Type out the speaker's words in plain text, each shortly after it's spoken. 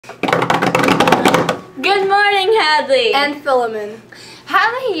Good morning, Hadley. And Philemon.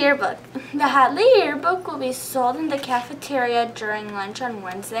 Hadley Yearbook. The Hadley Yearbook will be sold in the cafeteria during lunch on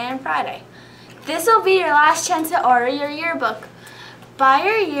Wednesday and Friday. This will be your last chance to order your yearbook. Buy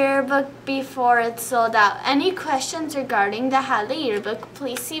your yearbook before it's sold out. Any questions regarding the Hadley Yearbook,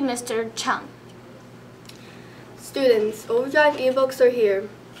 please see Mr. Chung. Students, Overdrive ebooks are here.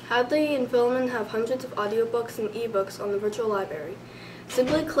 Hadley and Philemon have hundreds of audiobooks and ebooks on the virtual library.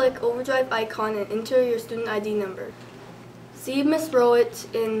 Simply click Overdrive icon and enter your student ID number. See Ms. Rowett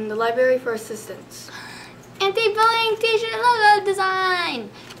in the library for assistance. Anti-bullying t-shirt logo design.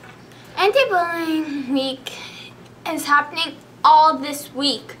 Anti-bullying week is happening all this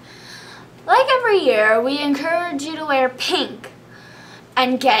week. Like every year, we encourage you to wear pink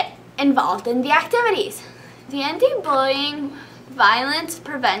and get involved in the activities. The Anti-Bullying Violence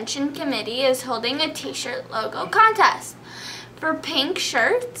Prevention Committee is holding a t-shirt logo contest for pink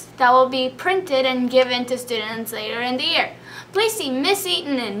shirts that will be printed and given to students later in the year. Please see Miss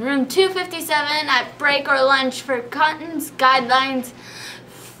Eaton in room 257 at break or lunch for contents, guidelines,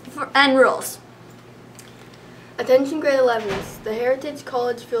 and rules. Attention grade 11s, the Heritage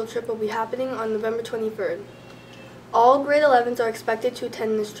College field trip will be happening on November 23rd. All grade 11s are expected to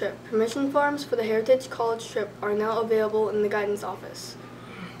attend this trip. Permission forms for the Heritage College trip are now available in the guidance office.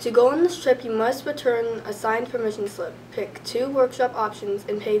 To go on this trip, you must return a signed permission slip, pick 2 workshop options,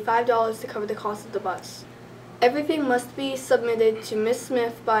 and pay $5 to cover the cost of the bus. Everything must be submitted to Ms.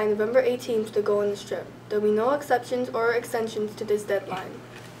 Smith by November 18th to go on this trip. There will be no exceptions or extensions to this deadline.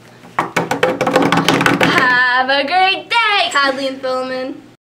 Have a great day! Hadley and Philemon.